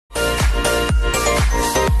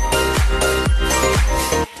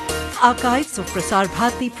Archives of Prasar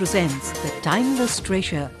Bharati presents the timeless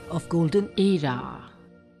treasure of golden era.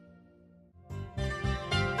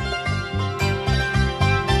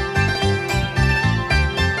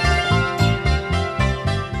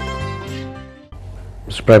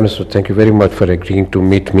 Mr. Prime Minister, thank you very much for agreeing to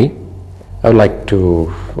meet me. I would like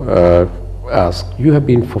to ask, you have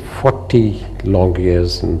been for 40 long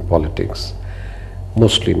years in politics,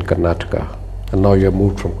 mostly in Karnataka, and now you have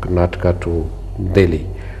moved from Karnataka to Delhi.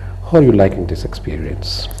 How are you liking this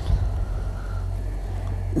experience?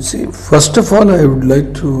 You see, first of all, I would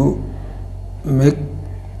like to make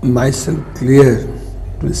myself clear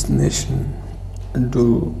to this nation and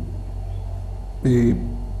to the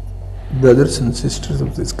brothers and sisters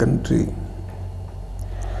of this country.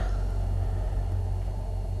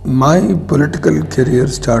 My political career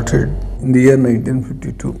started in the year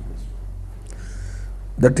 1952.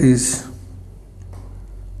 That is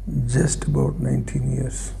just about 19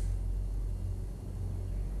 years.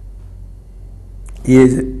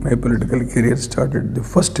 Yes, my political career started the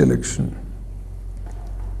first election.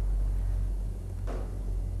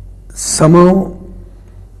 Somehow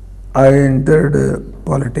I entered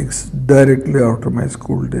politics directly after my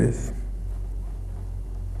school days.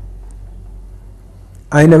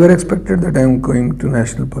 I never expected that I am going to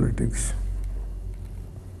national politics.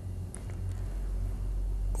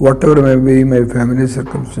 Whatever may be my family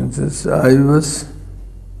circumstances, I was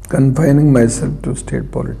confining myself to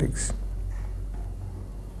state politics.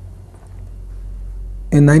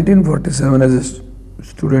 In 1947, as a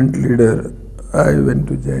student leader, I went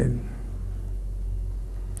to jail.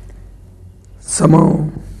 Somehow,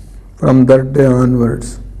 from that day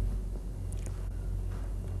onwards,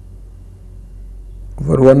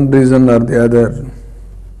 for one reason or the other,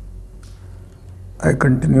 I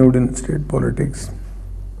continued in state politics.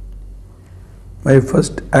 My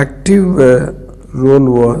first active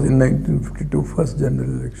role was in 1952 first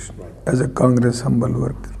general election as a Congress humble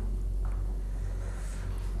worker.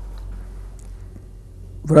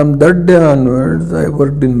 From that day onwards, I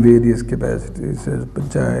worked in various capacities as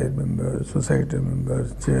panchayat member, society member,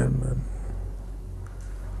 chairman,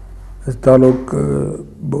 as taluk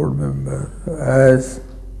board member, as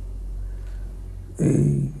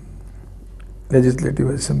a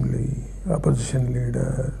legislative assembly, opposition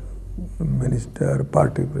leader, minister,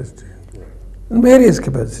 party president, in various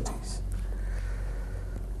capacities.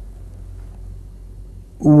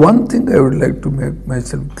 One thing I would like to make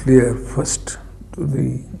myself clear first to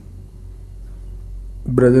the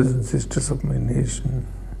brothers and sisters of my nation.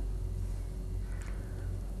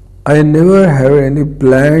 I never have any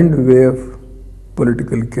planned way of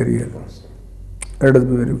political career. Let us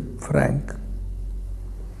be very frank.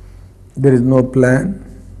 There is no plan,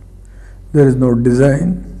 there is no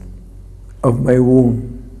design of my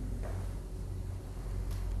own.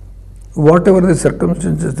 Whatever the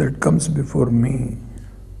circumstances that comes before me,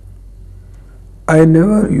 I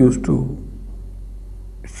never used to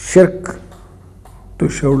shirk to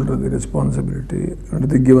shoulder the responsibility under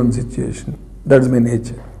the given situation. That's my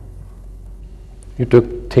nature. You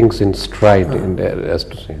took things in stride in there, as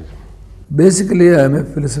to say. Basically, I am a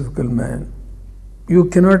philosophical man. You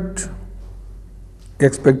cannot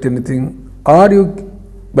expect anything, or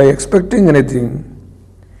by expecting anything,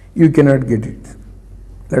 you cannot get it.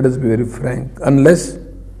 Let us be very frank. Unless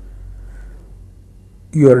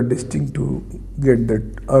you are destined to get that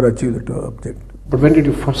or achieve that object. But when did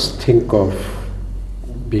you first think of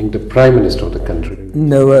being the Prime Minister of the country?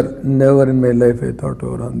 Never in my life I thought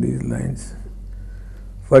over on these lines.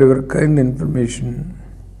 For your kind information,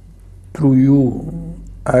 through you,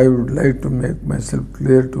 I would like to make myself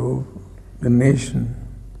clear to the nation.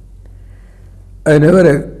 I never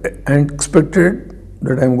expected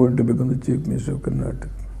that I am going to become the Chief Minister of Karnataka.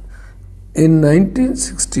 In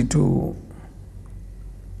 1962,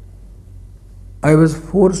 I was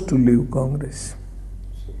forced to leave Congress.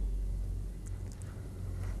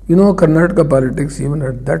 You know, Karnataka politics, even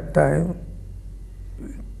at that time,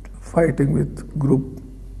 fighting with group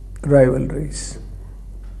rivalries.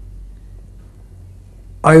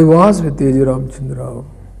 I was with A.J. Ramchandra Rao.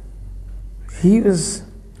 He was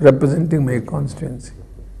representing my constituency.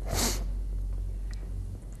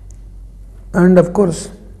 And of course,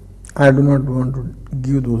 I do not want to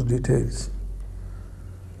give those details.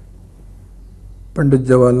 Pandit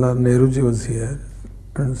Jawaharlal Nehru was here,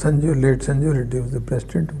 and late Sanjay Reddy was the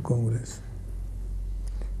president of Congress,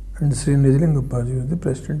 and Sri Nijlingappa was the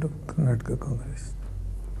president of Karnataka Congress.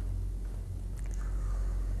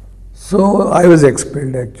 So I was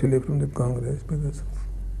expelled actually from the Congress because of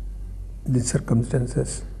the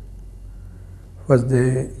circumstances. First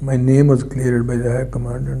day, my name was cleared by the High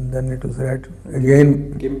Command, and then it was ratified.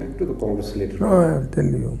 Again, Came back to the Congress later no, on. I'll tell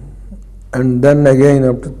you. And then again,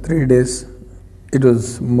 after 3 days, it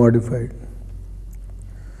was modified.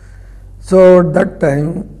 So at that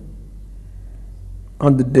time,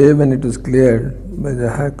 on the day when it was cleared by the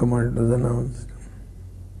High Command, it was announced.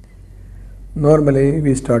 Normally,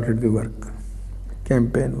 we started the work,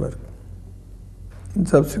 campaign work. And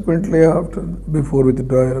subsequently, before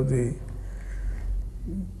withdrawal of the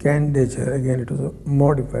candidature, again it was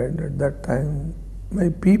modified. At that time, my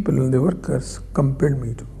people, the workers, compelled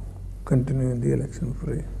me to continue in the election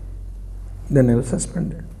fray. Then I was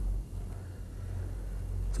suspended.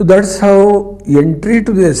 So that's how entry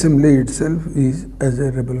to the assembly itself is as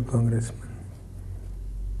a rebel congressman.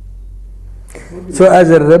 So as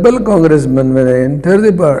a rebel congressman, when I enter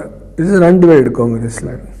the bar, it is an undivided Congress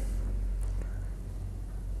line.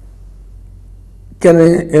 Can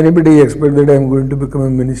anybody expect that I am going to become a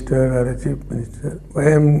minister or a chief minister? Why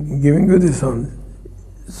I am giving you this on?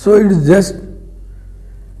 So it is just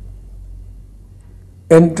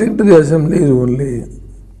entering to the assembly is only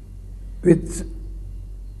with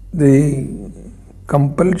the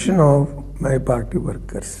compulsion of my party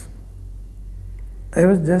workers. I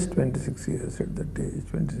was just 26 years at that age,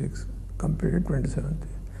 26, completed 27th.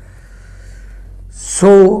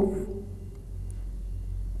 So,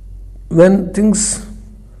 when things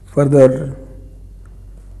further,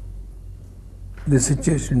 the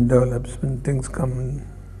situation develops, when things come in,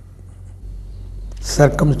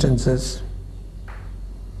 circumstances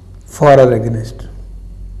for or against,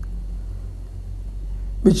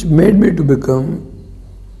 which made me to become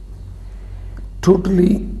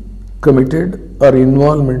totally committed or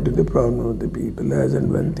involvement to the problem of the people as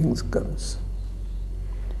and when things comes.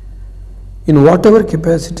 In whatever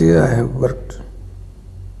capacity I have worked,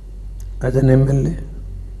 as an MLA,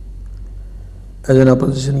 as an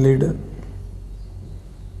opposition leader,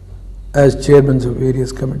 as chairman of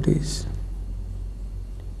various committees,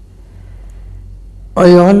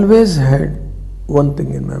 I always had one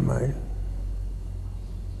thing in my mind.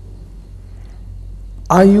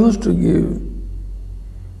 I used to give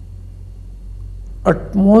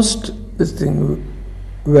utmost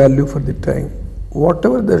value for the time,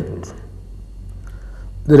 whatever that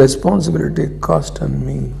the responsibility cost on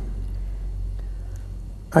me.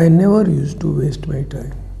 I never used to waste my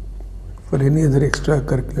time for any other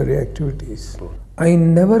extracurricular activities. I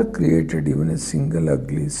never created even a single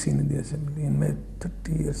ugly scene in the assembly. In my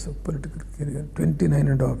 30 years of political career,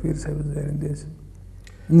 29.5 years I was there in the assembly.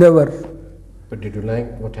 Never. But did you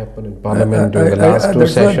like what happened in Parliament during the last two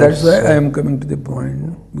sessions? That's why I am coming to the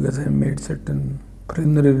point, because I made certain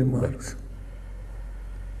preliminary remarks.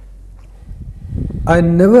 I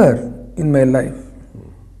never in my life,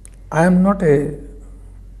 I am not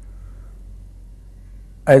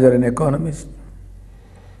either an economist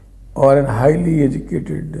or a highly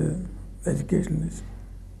educated educationalist.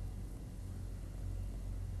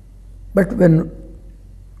 But when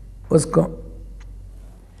was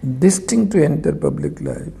distinct to enter public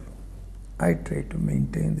life, I try to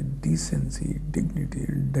maintain the decency, dignity,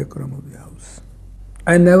 and decorum of the house.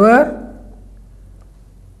 I never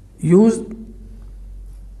used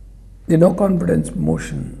the no confidence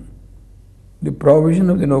motion, the provision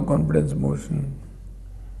of the no confidence motion,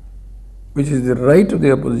 which is the right of the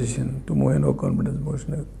opposition to move a no confidence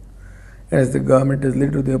motion, as the government has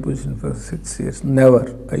led to the opposition for 6 years.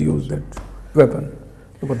 Never I used that weapon.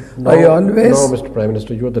 But now, Mr. Prime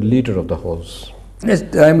Minister, you are the leader of the House. Yes,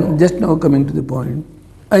 I am just now coming to the point.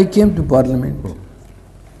 I came to Parliament.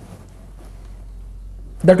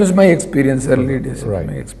 That was my experience, early days of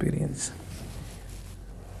my experience.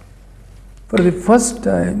 For the first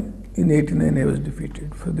time in '89, I was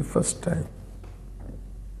defeated. For the first time.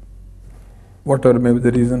 Whatever may be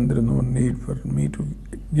the reason, there is no need for me to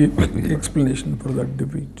give explanation for that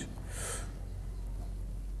defeat.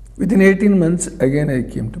 Within 18 months, again I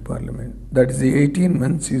came to Parliament. That is, the 18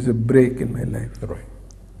 months is a break in my life. Right.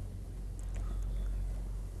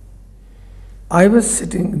 I was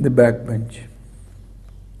sitting in the back bench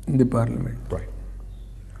in the Parliament. Right.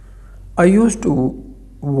 I used to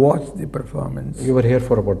watch the performance. You were here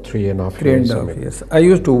for about 3.5 years. 3.5 years. I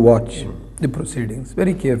used to watch the proceedings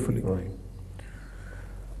very carefully. Right.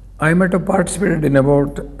 I might have participated in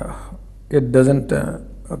about a dozen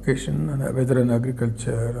occasions, whether in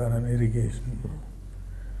agriculture or in irrigation.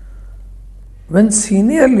 When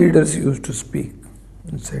senior leaders used to speak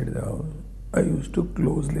inside the house, I used to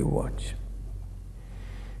closely watch.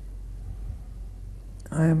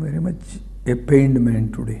 I am very much a pained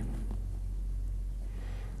man today.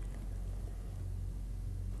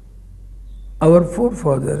 our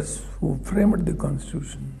forefathers who framed the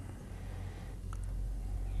Constitution,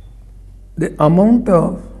 the amount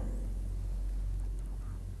of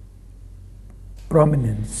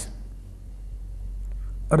prominence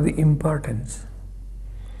or the importance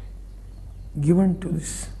given to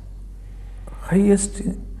this highest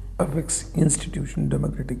of its institution,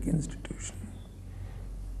 democratic institution.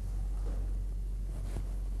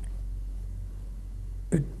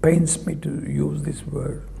 It pains me to use this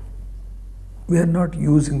word. We are not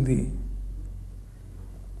using the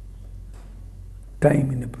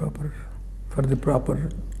time in a for the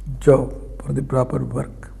proper job, for the proper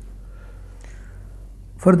work.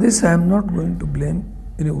 For this, I am not going to blame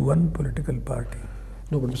any one political party.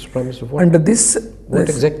 No, but Mr. Prime Minister, what, Under this, what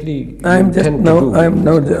exactly I am you just intend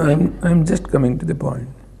now. to do? I am just coming to the point.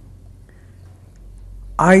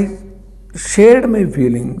 I shared my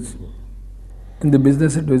feelings in the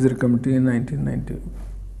Business Advisory Committee in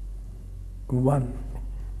 1991.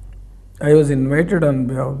 I was invited on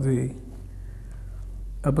behalf of the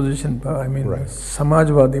opposition, Right.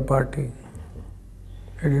 Samajwadi Party,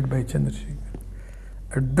 headed by Chandrasekhar.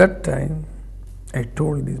 At that time, I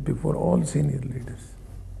told this before all senior leaders,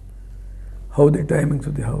 how the timings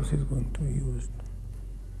of the House is going to be used.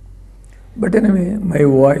 But anyway, my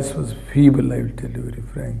voice was feeble, I will tell you very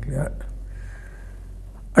frankly.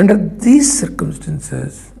 Under these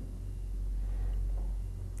circumstances,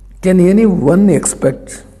 can anyone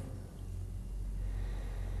expect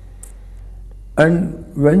and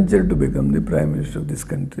venture to become the Prime Minister of this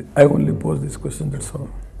country? I only pose this question, that's all.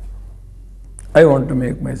 I want to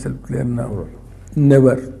make myself clear now. Right.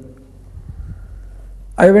 Never.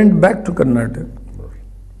 I went back to Karnataka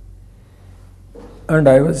and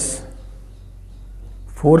I was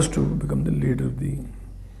forced to become the leader of the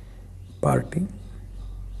party,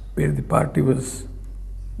 where the party was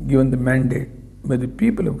given the mandate by the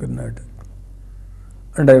people of Karnataka,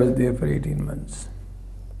 and I was there for 18 months.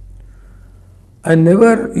 I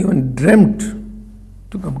never even dreamt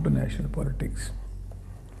to come to national politics,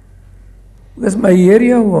 because my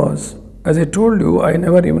area was, as I told you, I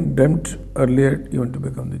never even dreamt earlier even to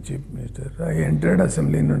become the Chief Minister. I entered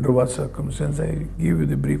Assembly under what circumstance, I give you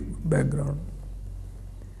the brief background.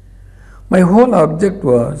 My whole object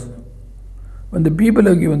was, when the people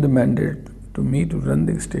have given the mandate to me to run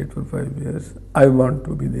the state for 5 years, I want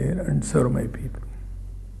to be there and serve my people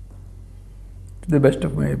to the best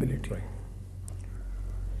of my ability. Right.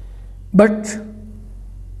 But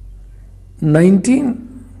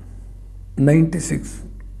 1996,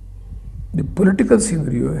 the political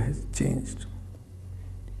scenario has changed.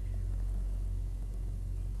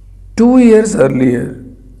 2 years earlier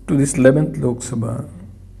to this 11th Lok Sabha,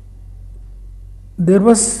 there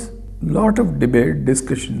was lot of debate,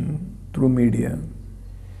 discussion through media.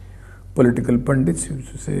 Political pundits used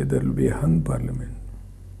to say there will be a hung parliament.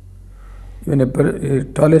 Even a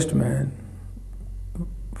tallest man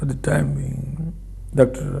for the time being,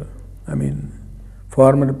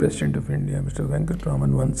 former President of India, Mr.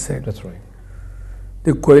 Venkatraman once said, That's right.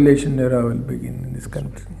 the coalition era will begin in this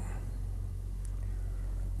country.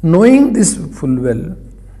 Knowing this full well,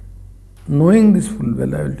 I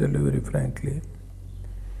will tell you very frankly,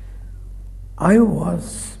 I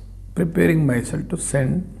was preparing myself to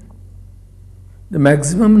send the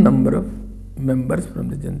maximum number of members from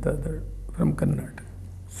the Janata Dal, from Karnataka,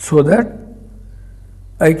 so that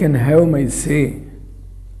I can have my say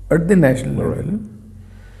at the national level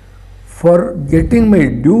for getting my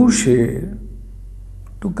due share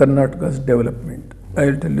to Karnataka's development. I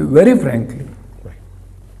will tell you very frankly,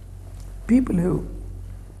 people have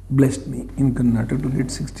blessed me in Karnataka to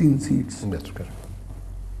get 16 seats. That's correct.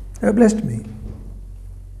 They have blessed me.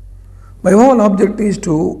 My whole object is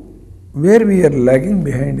to, where we are lagging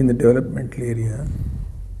behind in the developmental area,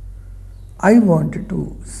 I wanted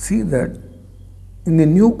to see that in the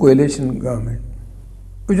new coalition government,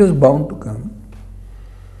 which was bound to come,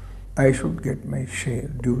 I should get my share,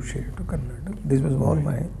 due share to Karnataka. This was all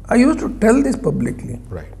my... I used to tell this publicly,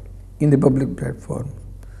 in the public platform.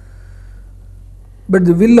 But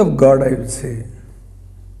the will of God, I will say,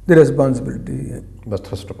 the responsibility was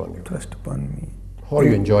thrust upon you. Thrust upon me. How are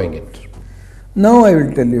you enjoying it? Now I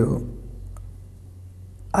will tell you,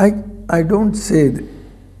 I don't say that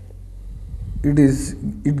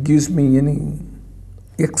it gives me any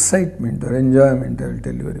excitement or enjoyment, I will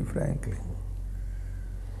tell you very frankly.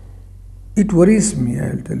 It worries me,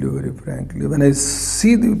 I will tell you very frankly. When I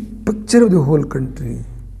see the picture of the whole country,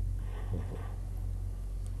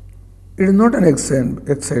 it is not an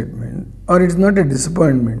excitement or it is not a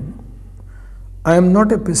disappointment. I am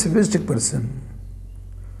not a pessimistic person.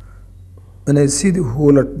 When I see the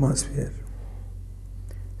whole atmosphere,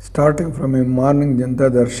 starting from a morning Janata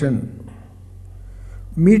Darshan,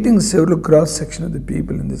 meeting several cross section of the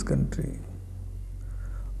people in this country,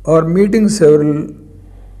 or meeting several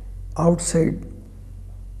outside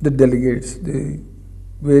the delegates, the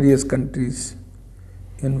various countries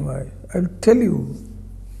envoy. I will tell you,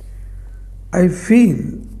 I feel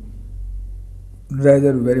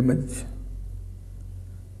rather very much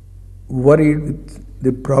worried with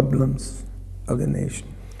the problems of the nation.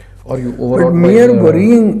 Are you But overawed mere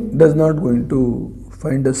worrying does not going to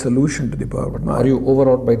find a solution to the problem. Are you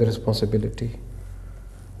overawed by the responsibility?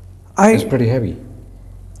 It's pretty heavy.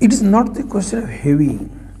 It is not the question of heavy.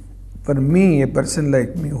 For me, a person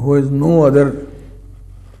like me who has no other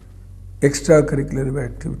extracurricular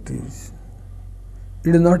activities,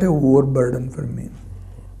 it is not a overburden for me.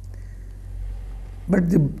 But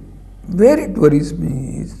where it worries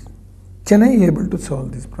me is, can I able to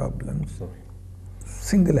solve these problems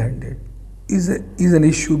single-handed? Is an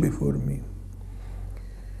issue before me.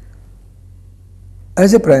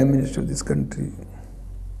 As a Prime Minister of this country,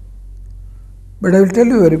 but I will tell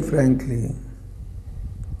you very frankly,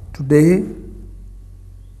 today,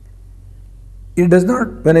 it does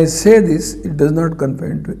not, when I say this, it does not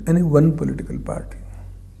confine to any one political party.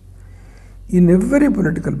 In every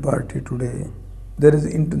political party today, there is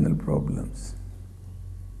internal problems.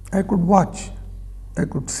 I could watch, I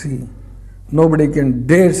could see. Nobody can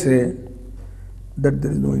dare say that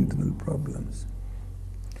there is no internal problems.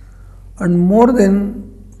 And more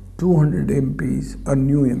than 200 MPs are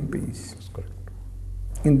new MPs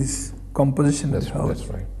in this composition of the House. That's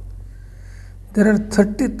right. There are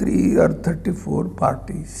 33 or 34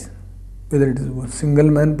 parties, whether it is a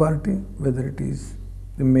single-man party, whether it is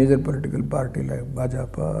the major political party like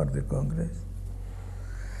Bhajapa or the Congress.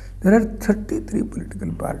 There are 33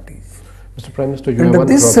 political parties. Mr. Prime Minister, you Under have one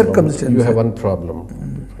this problem. circumstance, You have one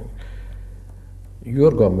problem.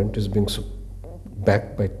 Your government is being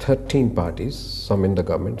backed by 13 parties, some in the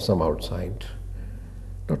government, some outside.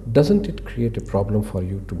 Now, doesn't it create a problem for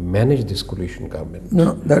you to manage this coalition government?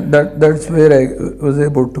 No, that's where I was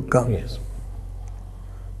about to come. Yes.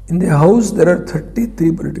 In the House, there are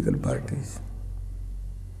 33 political parties.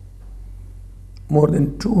 More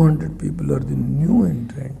than 200 people are the new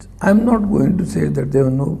entrants. I'm not going to say that they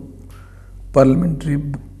have no parliamentary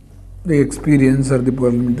experience or the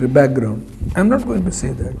parliamentary background. I'm not going to say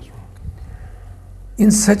that.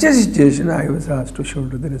 In such a situation, I was asked to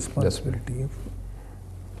shoulder the responsibility of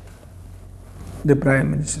the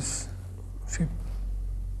Prime Ministership.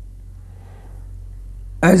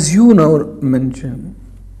 As you now mentioned,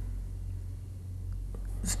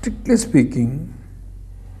 strictly speaking,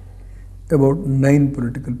 about 9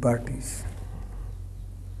 political parties,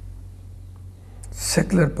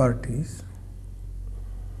 secular parties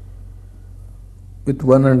with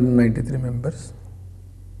 193 members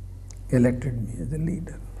elected me as a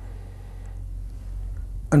leader.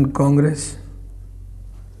 And Congress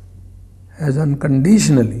has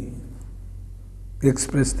unconditionally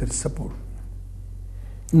expressed their support.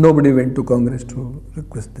 Nobody went to Congress to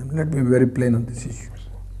request them. Let me be very plain on this issue.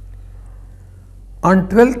 On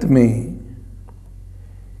 12th May,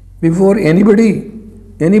 before anybody,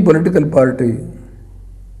 any political party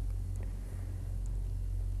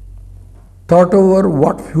thought over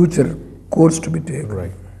what future course to be taken,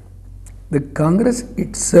 Right. the Congress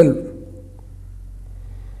itself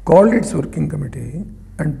called its working committee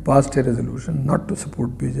and passed a resolution not to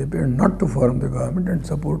support BJP and not to form the government and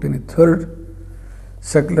support any third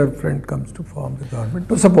secular front comes to form the government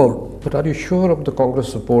to support. But are you sure of the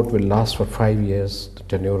Congress support will last for 5 years, the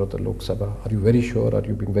tenure of the Lok Sabha? Are you very sure? Are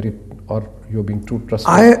you being very, or you're being too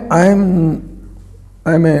trustworthy?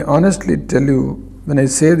 I may honestly tell you, when I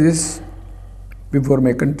say this before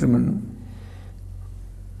my countrymen,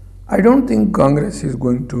 I don't think Congress is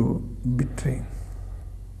going to betray.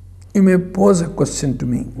 You may pose a question to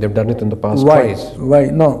me. They've done it in the past Why? twice. Why?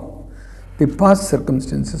 No. The past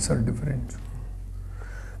circumstances are different.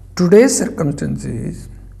 Today's circumstances,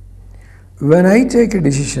 when I take a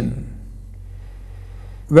decision,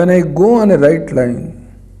 when I go on a right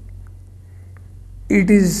line, it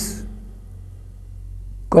is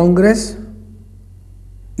Congress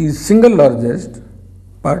is single largest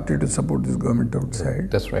party to support this government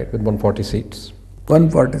outside. That's right, with 140 seats.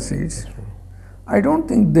 140 seats. I don't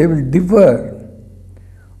think they will differ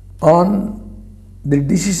on the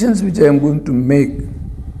decisions which I am going to make.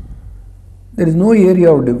 There is no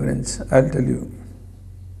area of difference, I'll tell you.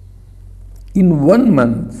 In 1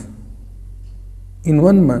 month,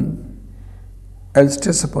 I'll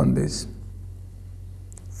stress upon this.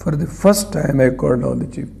 For the first time, I called all the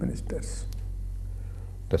chief ministers.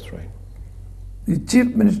 That's right. The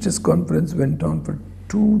chief ministers conference went on for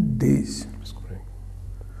 2 days. That's correct.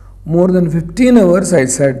 More than 15 hours I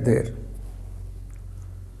sat there.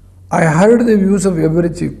 I heard the views of every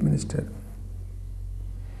chief minister.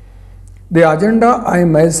 The agenda I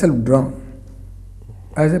myself drawn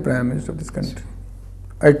as a Prime Minister of this country.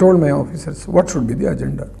 I told my officers what should be the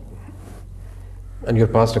agenda. And your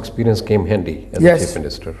past experience came handy as Yes. a chief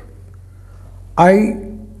minister. I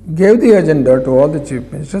gave the agenda to all the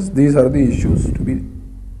chief ministers. These are the issues to be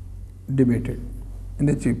debated in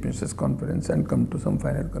the chief ministers conference and come to some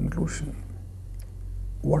final conclusion.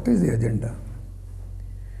 What is the agenda?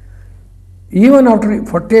 Even after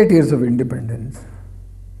 48 years of independence,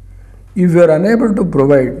 if you are unable to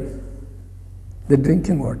provide the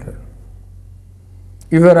drinking water,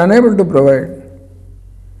 if you are unable to provide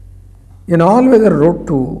an all-weather road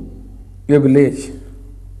to a village,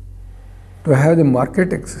 to have the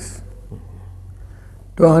market access,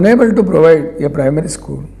 to unable to provide a primary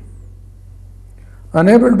school,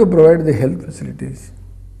 unable to provide the health facilities,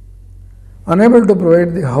 unable to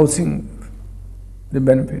provide the housing, the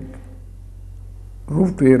benefit,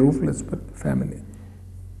 roof to a roofless family,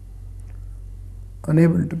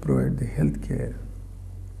 unable to provide the health care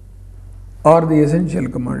or the essential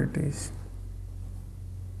commodities,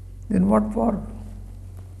 then what for?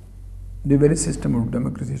 The very system of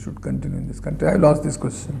democracy should continue in this country. I will ask this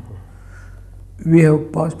question. We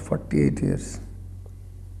have passed 48 years.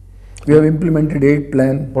 We have implemented 8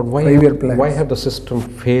 plans, 5-year plans. Why have the system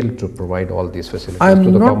failed to provide all these facilities I to am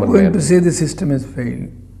the not common going man? to say the system has failed.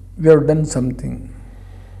 We have done something.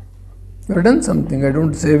 We have done something. I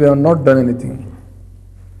don't say we have not done anything.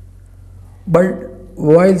 But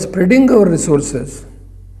while spreading our resources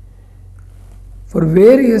for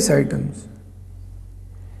various items,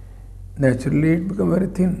 naturally it becomes very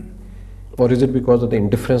thin. Or is it because of the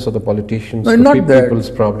indifference of the politicians No, to not that. people's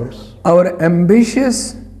problems? Our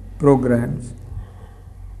ambitious programs,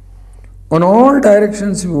 on all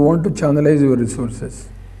directions we want to channelize our resources.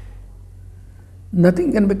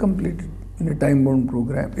 Nothing can be completed in a time-bound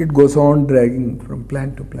program. It goes on dragging from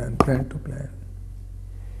plan to plan, plan to plan.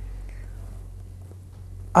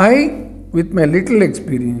 I, with my little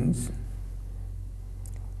experience,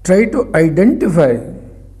 try to identify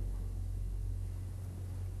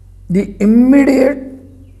the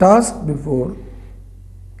immediate task before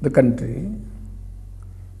the country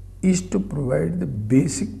is to provide the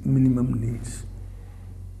basic minimum needs.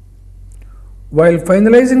 While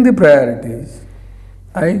finalizing the priorities,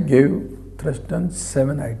 I gave thrust on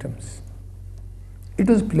 7 items. It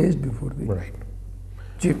was placed before the Right.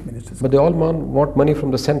 chief ministers. But they all want money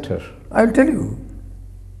from the center. I will tell you.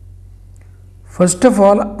 First of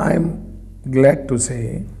all, I am glad to say,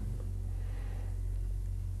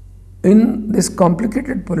 in this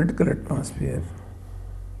complicated political atmosphere,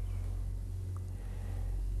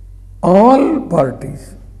 all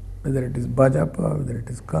parties, whether it is Bhajapa, whether it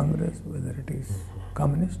is Congress, whether it is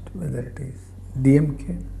Communist, whether it is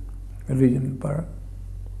DMK, regional power,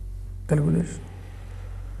 Telugu Desam,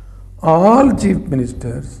 all chief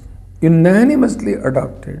ministers unanimously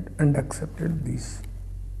adopted and accepted these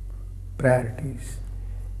priorities.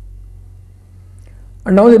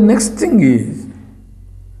 And now the next thing is,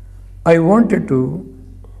 I wanted to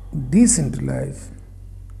decentralize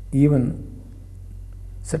even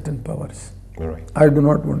certain powers. Right. I do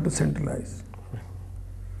not want to centralize.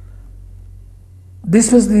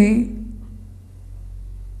 This was the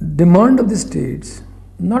demand of the states,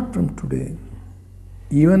 not from today,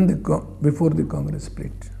 even before the Congress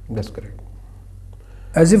split. That's correct.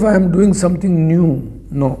 As if I am doing something new.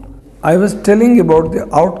 No. I was telling about the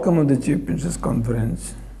outcome of the Chief Ministers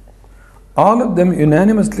Conference. All of them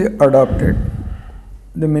unanimously adopted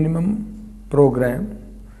the minimum program,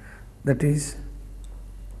 that is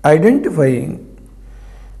identifying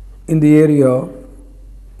in the area of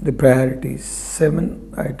the priorities.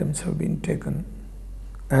 7 items have been taken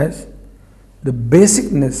as the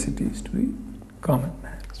basic necessities to the common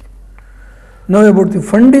man. Now about the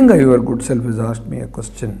funding, your good self has asked me a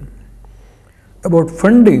question. About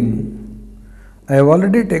funding, I have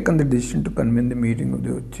already taken the decision to convene the meeting of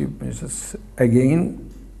the chief ministers again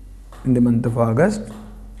in the month of August,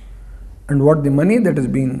 and what the money that has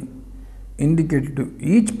been indicated to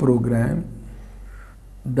each program,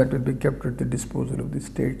 that will be kept at the disposal of the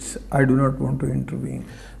states. I do not want to intervene.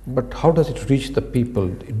 But how does it reach the people?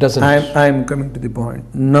 It doesn't. I am coming to the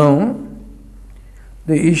point. Now,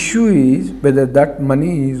 the issue is whether that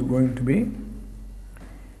money is going to be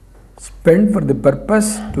spent for the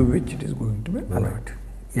purpose to which it is going to be allotted.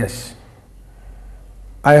 Yes.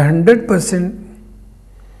 I 100%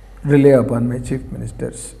 rely upon my chief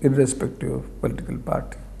ministers, irrespective of political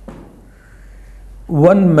party.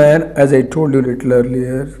 one man, as I told you a little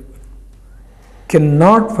earlier,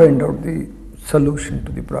 cannot find out the solution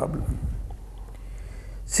to the problem.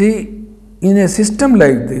 See, in a system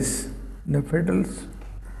like this, in a federal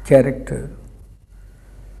character,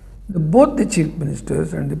 both the chief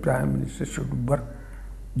ministers and the prime minister should work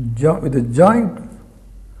with a joint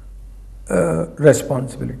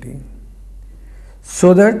responsibility,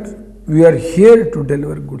 so that we are here to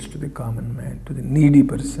deliver goods to the common man, to the needy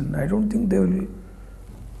person. I don't think they will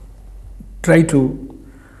try to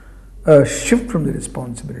shift from the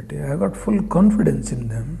responsibility. I have got full confidence in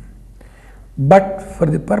them. But for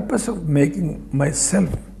the purpose of making myself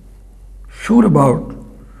sure about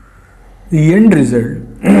the end result,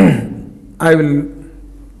 I will,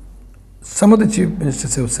 some of the chief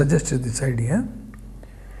ministers have suggested this idea,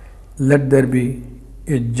 let there be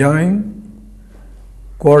a joint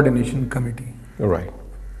coordination committee. Right.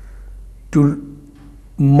 To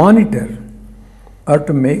monitor or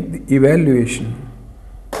to make the evaluation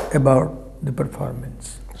about the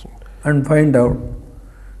performance and find out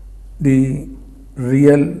the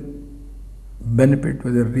real benefit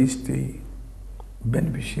whether reach the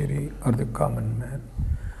beneficiary or the common man.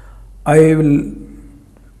 I will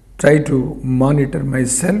try to monitor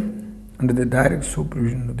myself under the direct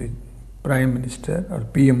supervision of the Prime Minister or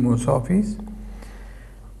PMO's office.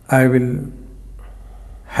 I will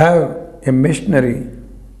have a missionary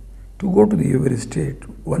to go to the every state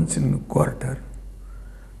once in a quarter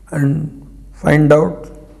and find out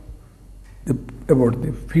about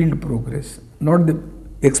the field progress, not the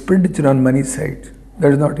expenditure on money side.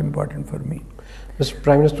 That is not important for me. Mr.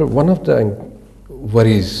 Prime Minister, one of the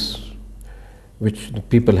worries which the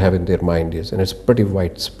people have in their mind is, and it's pretty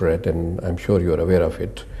widespread, and I'm sure you're aware of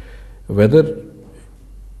it, whether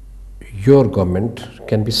your government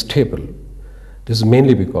can be stable. This is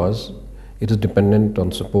mainly because it is dependent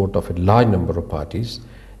on support of a large number of parties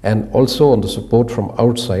and also on the support from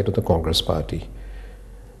outside of the Congress party.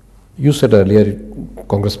 You said earlier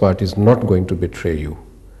Congress party is not going to betray you,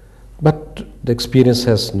 but the experience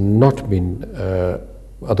has not been,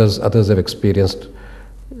 others have experienced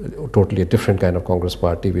totally a different kind of Congress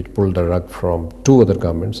party which pulled the rug from two other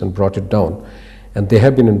governments and brought it down. And they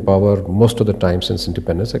have been in power most of the time since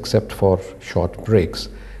independence, except for short breaks.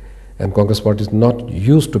 And Congress party is not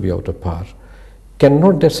used to be out of power.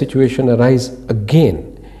 Cannot that situation arise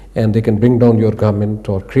again, and they can bring down your government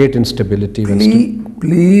or create instability?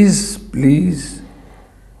 Please,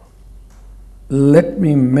 let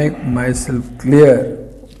me make myself clear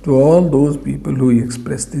to all those people who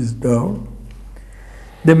express this doubt.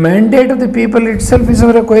 The mandate of the people itself is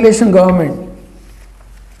for a coalition government.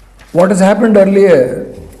 What has happened earlier,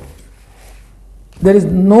 there is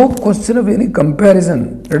no question of any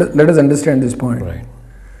comparison. Let us understand this point. Right.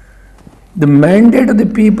 The mandate of the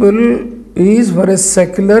people is for a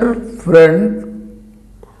secular front,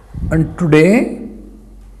 and today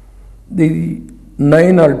the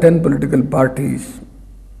 9 or 10 political parties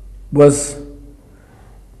was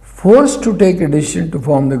forced to take a decision to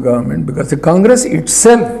form the government because the Congress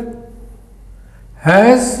itself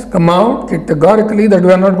has come out categorically that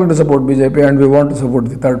we are not going to support BJP and we want to support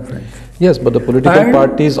the third front. Yes, but the political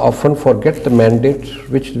parties often forget the mandate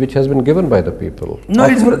which has been given by the people. No,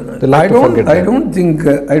 I don't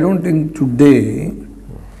think today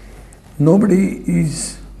nobody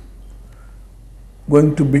is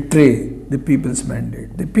going to betray the people's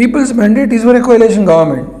mandate. The people's mandate is for a coalition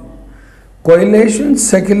government. Coalition,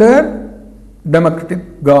 secular,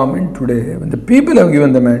 democratic government today. When the people have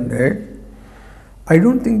given the mandate, I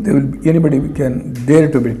don't think there will be anybody who can dare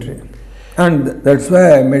to betray. And that's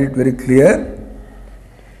why I made it very clear.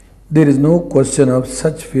 There is no question of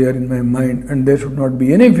such fear in my mind, and there should not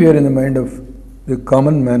be any fear in the mind of the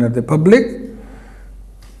common man or the public.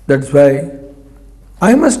 That's why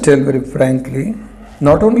I must tell very frankly,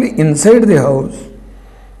 not only inside the house,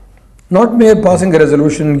 not mere passing a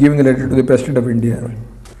resolution and giving a letter to the President of India,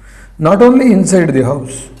 not only inside the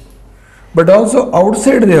house, but also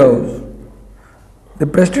outside the house. The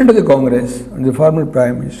President of the Congress and the former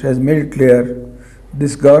Prime Minister has made it clear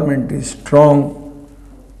this government is strong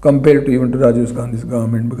compared to even to Rajiv Gandhi's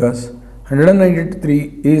government, because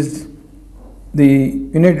 193 is the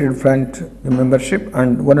United Front the membership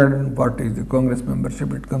and 140 is the Congress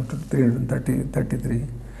membership. It comes to 333.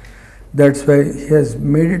 That's why he has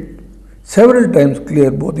made it several times clear,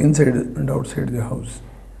 both inside and outside the house,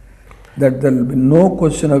 that there will be no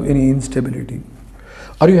question of any instability.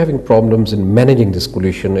 Are you having problems in managing this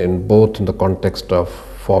coalition in both in the context of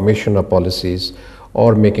formation of policies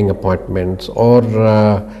or making appointments or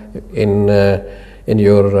in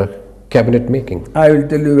your cabinet making? I will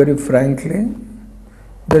tell you very frankly,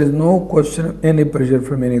 There is no question of any pressure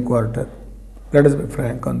from any quarter. Let us be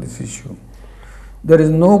frank on this issue. There is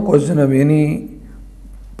no question of any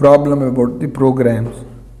problem about the programs.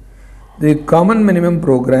 The common minimum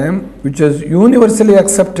program, which is universally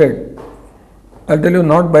accepted, I'll tell you,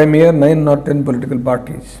 not by mere 9 or 10 political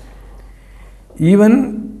parties.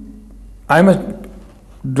 Even I must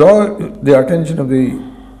draw the attention of the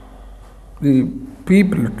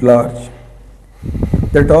people at large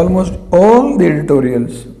that almost all the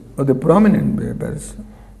editorials of the prominent papers,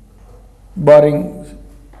 barring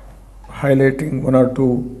highlighting 1 or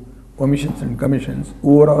 2 omissions and commissions,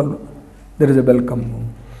 overall there is a welcome move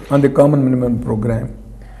on the common minimum program.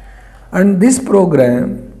 And this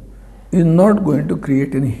program is not going to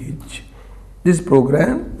create any hitch. This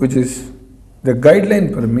program, which is the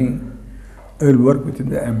guideline for me, I will work within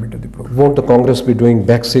the ambit of the program. Won't the Congress be doing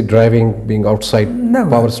backseat driving, being outside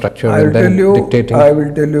power structure and then dictating? I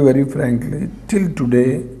will tell you very frankly, till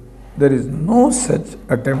today, there is no such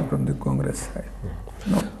attempt from the Congress side.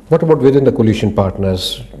 No. What about within the coalition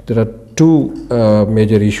partners? There are 2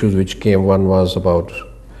 major issues which came. One was about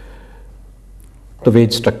the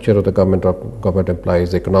wage structure of the government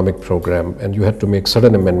employees, the economic program, and you had to make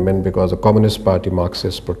sudden amendment because the Communist Party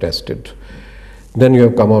Marxists protested. Then you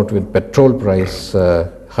have come out with petrol price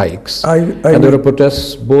hikes, and there were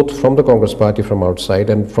protests both from the Congress Party from outside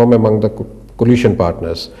and from among the coalition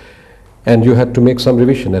partners, and you had to make some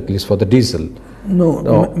revision at least for the diesel.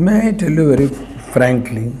 No, may I tell you very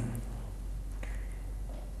frankly,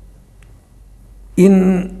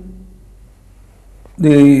 in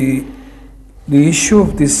the issue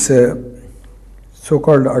of this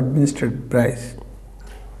so-called administered price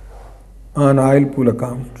on oil pool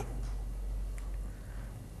account,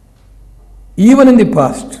 even in the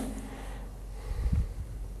past,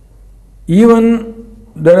 even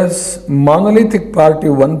there is monolithic party,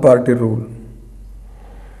 one party rule.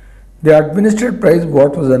 The administered price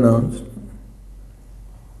what was announced,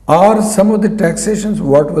 or some of the taxations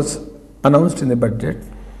what was announced in the budget,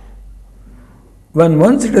 when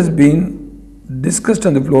once it has been discussed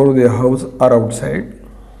on the floor of the house or outside,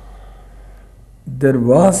 there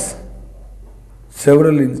was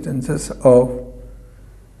several instances of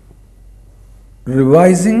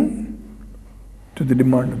revising to the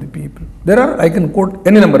demand of the people. There are, I can quote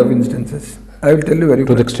any number of instances. I will tell you very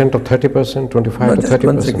to the extent of 30%, 25 to 30%.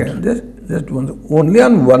 Once again, just once. Only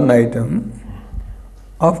on one item,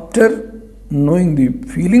 after knowing the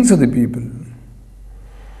feelings of the people,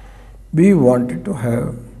 we wanted to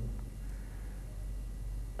have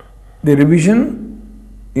the revision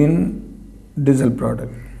in diesel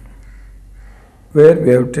product, where we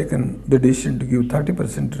have taken the decision to give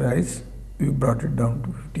 30% rise. We brought it down to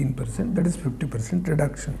 15%, that is 50%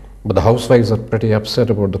 reduction. But the housewives are pretty upset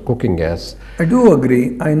about the cooking gas. I do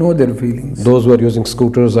agree, I know their feelings. Those who are using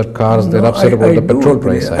scooters or cars, they're upset about the petrol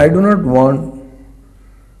price. I do not want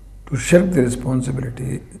to shirk the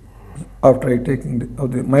responsibility after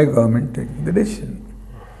my government taking the decision.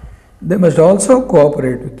 They must also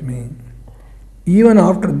cooperate with me. Even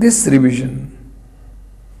after this revision,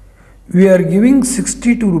 we are giving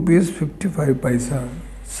 62 rupees 55 paisa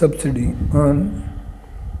subsidy on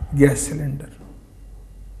gas cylinder.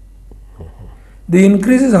 The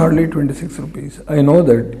increase is hardly 26 rupees. I know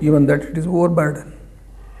that, even that it is overburden.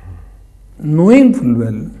 Knowing full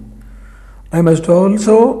well, I must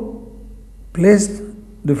also place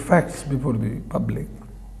the facts before the public.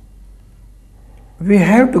 We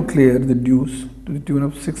have to clear the dues to the tune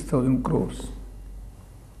of 6,000 crores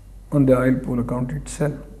on the oil pool account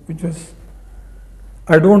itself, which was,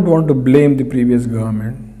 I don't want to blame the previous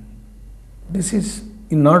government. This is,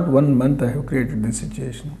 in not 1 month I have created this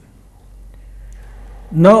situation.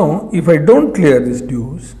 Now, if I don't clear these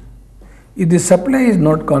dues, if the supply is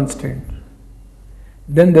not constant,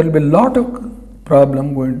 then there will be a lot of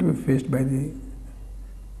problem going to be faced by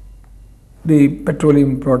the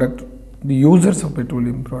petroleum product, the users of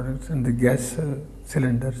petroleum products and the gas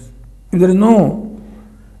cylinders. If there is no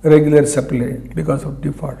regular supply because of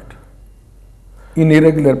default, in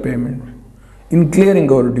irregular payment, in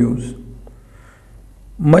clearing our dues,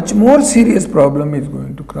 much more serious problem is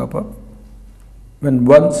going to crop up when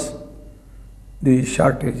once the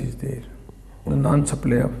shortage is there, the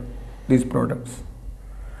non-supply of these products.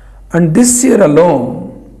 And this year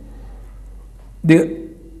alone,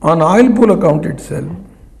 on oil pool account itself,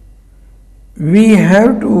 we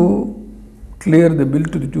have to clear the bill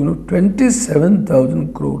to the tune of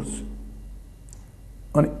 27,000 crores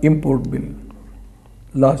on import bill.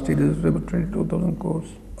 Last year it was about 22,000 crores.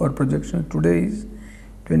 Our projection today is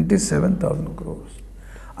 27,000 crores.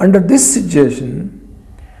 Under this situation,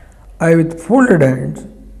 I with folded hands,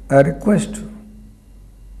 I request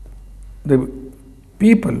the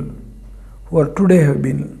people who are today have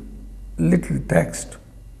been little taxed,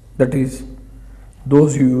 that is,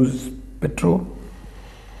 those who use petrol,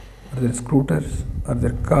 or their scooters, or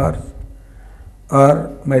their cars,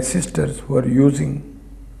 or my sisters who are using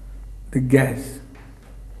the gas,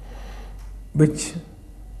 which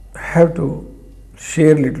have to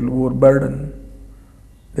share little overburden.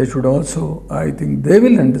 They should also, I think they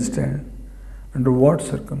will understand under what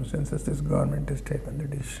circumstances this government has taken the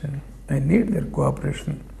decision. I need their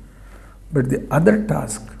cooperation. But the other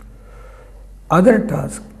task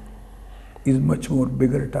is much more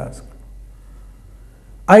bigger task.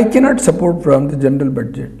 I cannot support from the general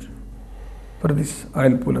budget for this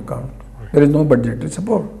oil pool account. There is no budgetary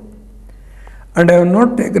support. And I have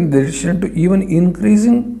not taken the decision to even increase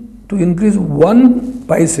 1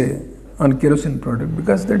 paise on kerosene product,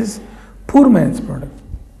 because that is poor man's product,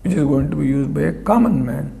 which is going to be used by a common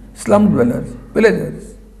man, slum dwellers,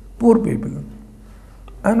 villagers, poor people.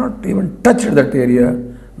 I have not even touched that area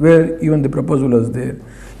where even the proposal was there.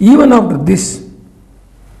 Even after this,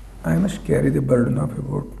 I must carry the burden of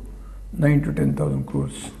about 9 to 10,000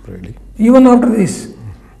 crores. Really? Even after this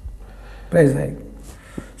price hike.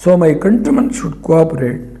 So my countrymen should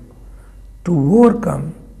cooperate to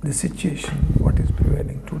overcome the situation what is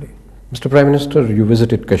prevailing today. Mr. Prime Minister, you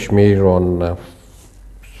visited Kashmir on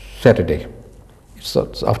Saturday.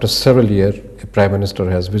 So after several years, a Prime Minister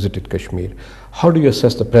has visited Kashmir. How do you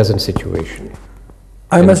assess the present situation?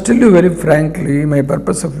 I must tell you very frankly, my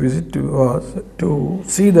purpose of visit was to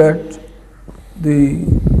see that the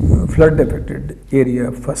flood affected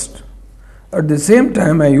area first. At the same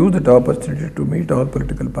time, I used that opportunity to meet all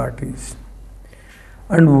political parties.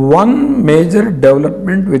 And one major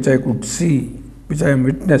development which I could see, which I have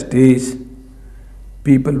witnessed, is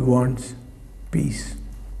people wants peace.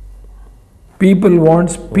 People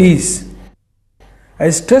wants peace. I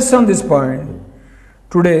stress on this point.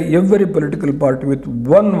 Today, every political party with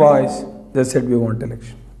one voice, they said we want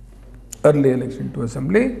election. Early election to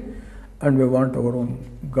assembly, and we want our own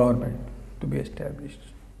government to be established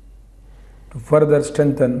to further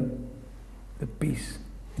strengthen the peace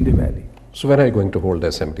in the valley. So when are you going to hold the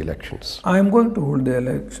assembly elections? I am going to hold the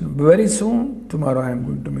election very soon. Tomorrow I am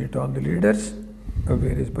going to meet all the leaders of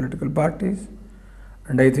various political parties.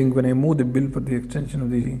 And I think when I move the bill for the extension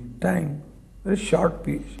of the time, very short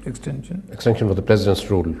extension. Extension of the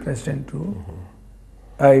President's rule. President rule.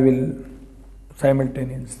 I will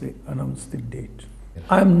simultaneously announce the date. Yes.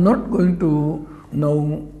 I am not going to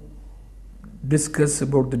now discuss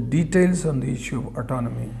about the details on the issue of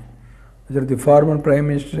autonomy. Whether the former Prime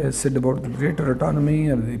Minister has said about the greater autonomy,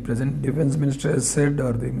 or the present Defence Minister has said,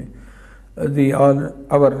 or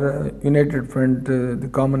our United Front, the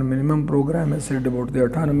Common Minimum Program has said about the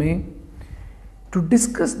autonomy. To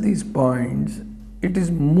discuss these points, it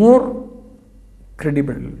is more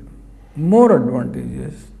credible, more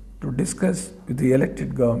advantageous to discuss with the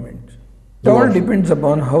elected government. It all depends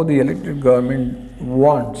upon how the elected government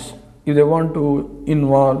wants. If they want to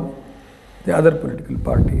involve the other political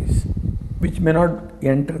parties, which may not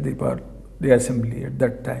enter the assembly at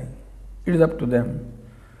that time, it is up to them.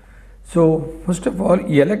 So, first of all,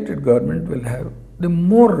 the elected government will have the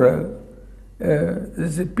more this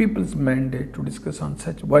is a people's mandate to discuss on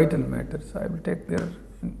such vital matters. I will take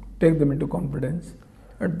them into confidence.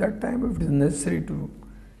 At that time, if it is necessary to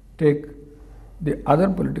take the other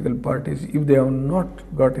political parties, if they have not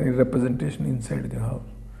got any representation inside the house,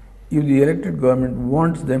 if the elected government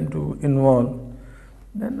wants them to involve,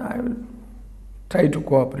 then I will try to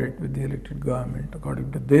cooperate with the elected government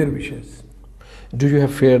according to their wishes. Do you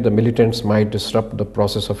have fear the militants might disrupt the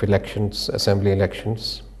process of elections, assembly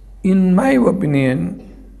elections? In my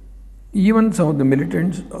opinion, even some of the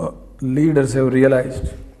militant leaders have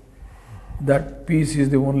realized that peace is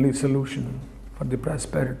the only solution for the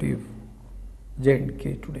prosperity of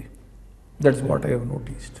J&K today. That's what I have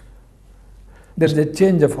noticed. There is a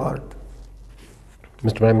change of heart.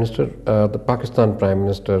 Mr. Prime Minister, the Pakistan Prime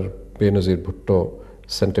Minister Benazir Bhutto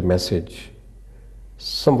sent a message,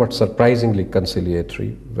 somewhat surprisingly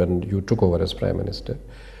conciliatory, when you took over as Prime Minister.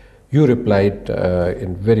 You replied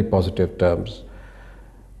in very positive terms.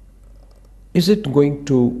 Is it going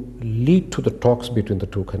to lead to the talks between the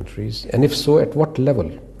two countries? And if so, at what level?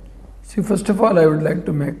 See, first of all, I would like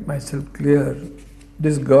to make myself clear.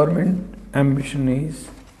 This government ambition is,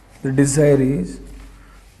 the desire is,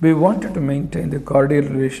 we wanted to maintain the cordial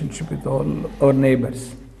relationship with all our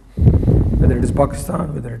neighbors, whether it is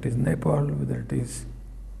Pakistan, whether it is Nepal, whether it is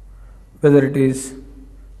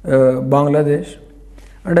Bangladesh.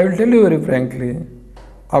 And I will tell you very frankly,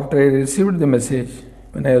 after I received the message,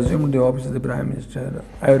 when I assumed the office of the Prime Minister,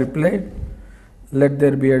 I replied, let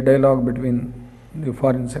there be a dialogue between the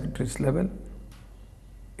foreign secretaries level,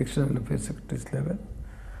 external affairs secretaries level,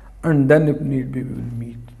 and then if need be we will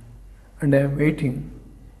meet. And I am waiting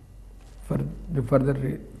for the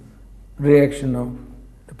further reaction of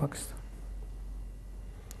the Pakistan.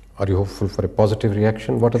 Are you hopeful for a positive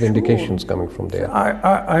reaction? What are the indications coming from there?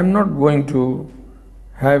 I'm not going to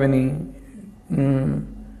have any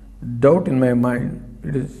doubt in my mind.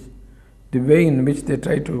 It is the way in which they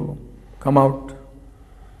try to come out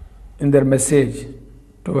in their message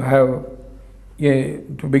to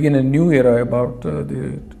begin a new era about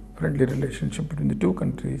the friendly relationship between the two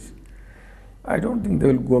countries. I don't think they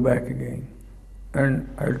will go back again. And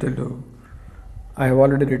I will tell you, I have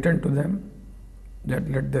already written to them that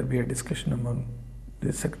let there be a discussion among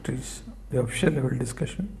the secretaries, the official level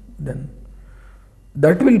discussion, then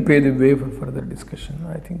that will pave the way for further discussion.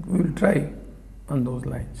 I think we will try on those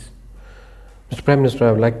lines. Mr. Prime Minister,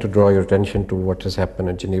 I would like to draw your attention to what has happened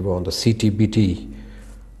in Geneva on the CTBT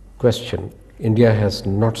question. India has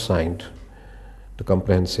not signed the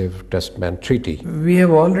Comprehensive Test Ban Treaty. We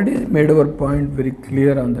have already made our point very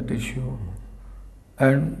clear on that issue.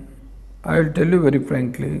 And I will tell you very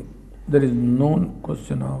frankly, there is no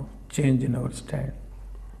question of change in our stand.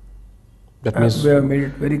 That means we have made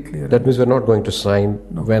it very clear. That means we are not going to sign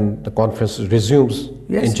when the conference resumes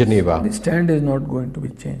in Geneva. The stand is not going to be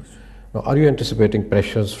changed. Now, are you anticipating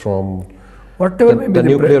pressures from whatever the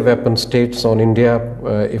nuclear weapon states on India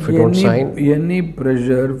if we don't sign? Any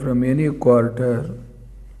pressure from any quarter,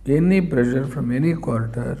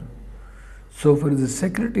 so far as the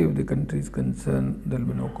security of the country is concerned, there will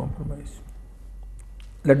be no compromise.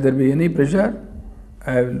 Let there be any pressure,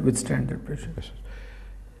 I will withstand that pressure. Yes.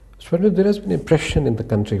 So there has been impression in the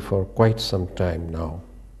country for quite some time now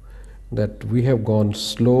that we have gone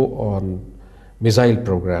slow on missile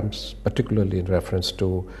programs, particularly in reference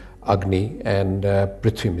to Agni and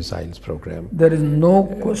Prithvi missiles program. There is no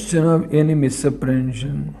question of any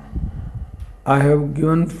misapprehension. I have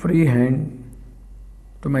given free hand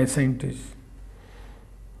to my scientists,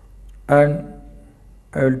 and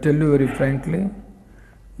I will tell you very frankly,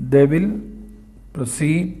 they will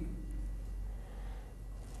proceed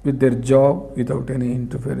with their job without any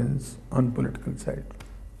interference on political side.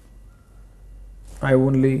 I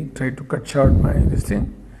only try to cut short my this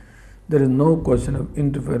thing. There is no question of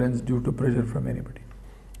interference due to pressure from anybody.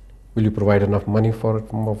 Will you provide enough money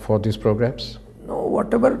for these programs? No,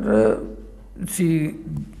 whatever, see,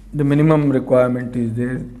 the minimum requirement is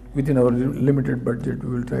there. Within our limited budget,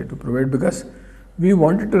 we will try to provide, because we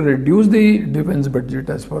wanted to reduce the defense budget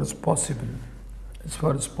as far as possible.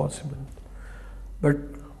 But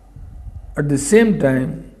at the same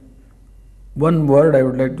time, one word I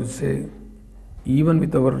would like to say, even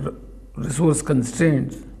with our resource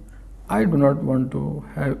constraints, I do not want to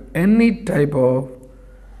have any type of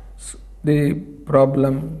the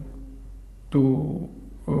problem to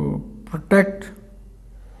protect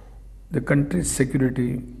the country's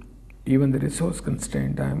security, even the resource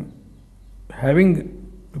constraint. I am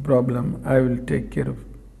having the problem, I will take care of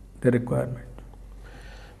the requirement.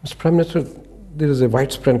 Mr. Prime Minister, there is a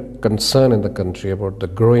widespread concern in the country about the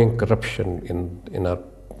growing corruption in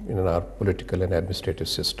our political and administrative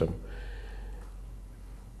system.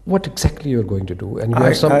 What exactly you are going to do? And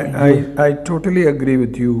I totally agree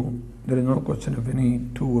with you. There is no question of any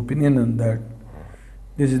two opinion on that.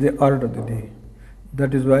 This is the order of the day.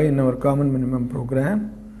 That is why in our common minimum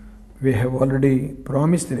program, we have already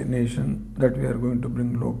promised the nation that we are going to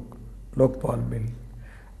bring Lokpal bill,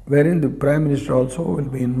 wherein the Prime Minister also will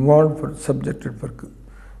be involved subjected for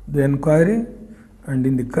the inquiry, and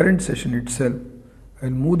in the current session itself, I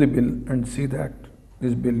will move the bill and see that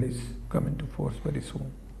this bill is come into force very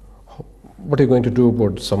soon. What are you going to do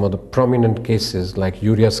about some of the prominent cases like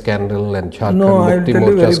urea scandal and Jharkhand Mukti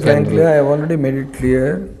Morcha scandal? Frankly, I have already made it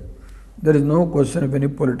clear. There is no question of any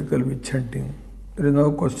political witch hunting. There is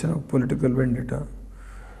no question of political vendetta.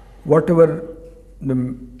 Whatever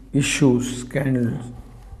the issues, scandals,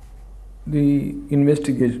 the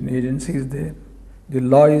investigation agency is there, the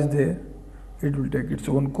law is there, it will take its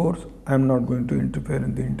own course. I am not going to interfere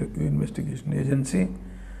in the investigation agency.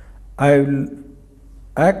 I will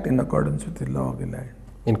act in accordance with the law of the land.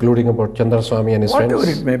 Including about Chandraswamy and his friends?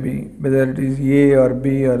 Whatever it may be, whether it is A or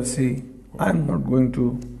B or C, I am not going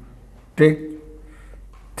to take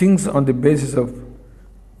things on the basis of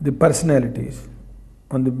the personalities,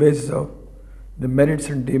 on the basis of the merits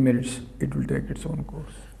and demerits. It will take its own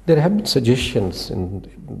course. There have been suggestions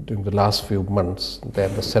during the last few months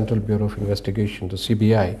that the Central Bureau of Investigation, the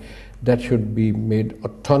CBI, that should be made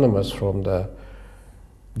autonomous from the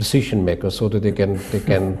decision makers so that they can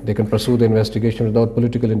pursue the investigation without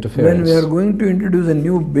political interference. When we are going to introduce a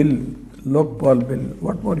new bill, Lokpal bill,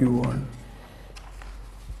 what more you want?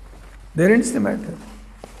 There ends the matter.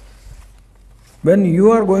 When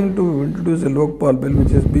you are going to introduce a Lokpal bill,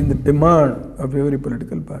 which has been the demand of every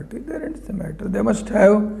political party, there ends the matter. They must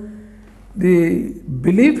have the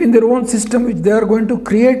belief in their own system which they are going to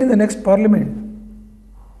create in the next parliament.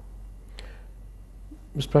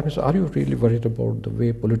 Mr. Prime Minister, are you really worried about the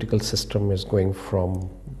way political system is going from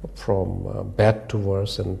bad to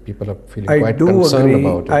worse, and people are feeling quite concerned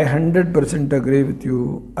about it? I 100% agree with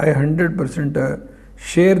you. I 100%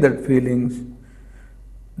 share that feelings.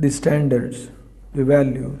 The standards, the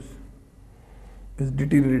values is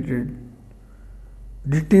deteriorated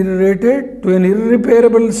to an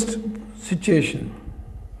irreparable situation.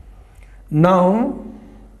 Now,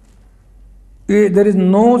 there is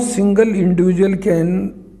no single individual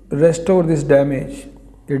can restore this damage.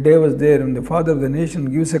 A day was there when the father of the nation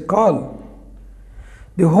gives a call.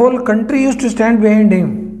 The whole country used to stand behind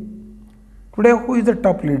him. Today, who is the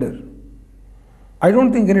top leader? I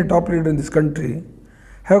don't think any top leader in this country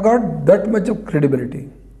have got that much of credibility.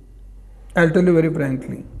 I'll tell you very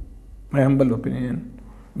frankly, my humble opinion.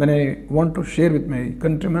 When I want to share with my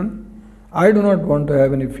countrymen, I do not want to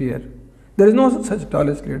have any fear. There is no such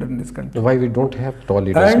tallest leader in this country. Why we don't have tall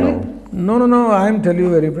leaders now? No. I am telling you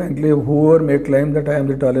very frankly, whoever may claim that I am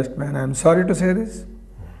the tallest man, I am sorry to say this.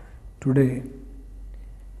 Today,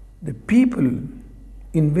 the people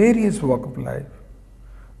in various walk of life,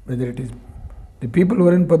 whether it is the people who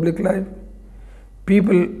are in public life,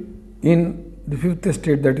 people in the fifth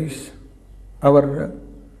estate, that is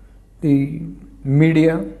the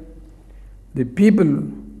media, the people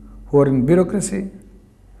who are in bureaucracy,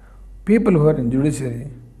 people who are in judiciary,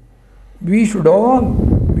 we should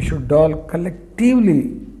all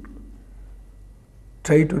collectively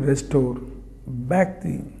try to restore back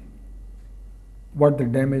the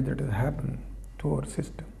damage that has happened to our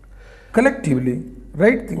system. Collectively,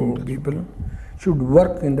 right thinking people should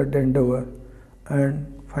work in that endeavor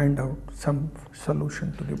and find out some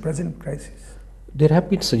solution to the present crisis. There have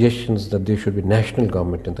been suggestions that there should be national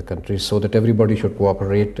government in the country so that everybody should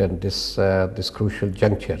cooperate at this crucial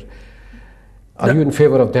juncture. Are you in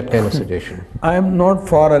favor of that kind of suggestion? I am not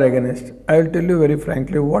for or against. I will tell you very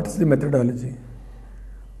frankly what is the methodology.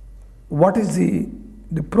 What is the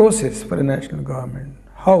process for a national government?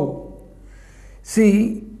 How?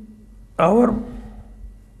 See, our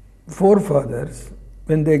forefathers,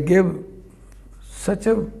 when they gave such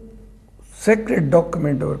a sacred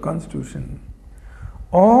document, our constitution,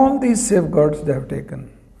 all these safeguards they have taken,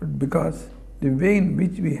 because the way in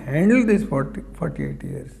which we handle these 48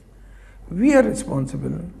 years, we are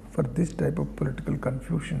responsible for this type of political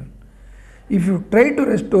confusion. If you try to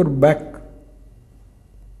restore back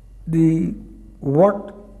the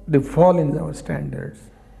fall in our standards,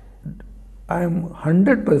 I am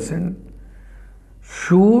 100%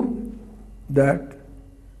 sure that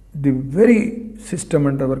the very system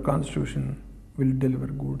under our constitution will deliver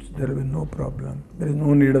goods. There will be no problem. There is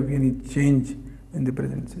no need of any change in the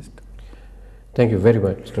present system. Thank you very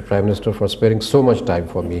much, Mr. Prime Minister, for sparing so much time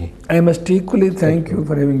for me. I must equally thank you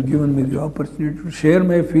for having given me the opportunity to share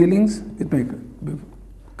my feelings with my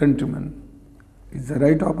countrymen. It's the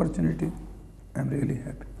right opportunity. I'm really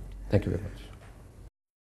happy. Thank you very much.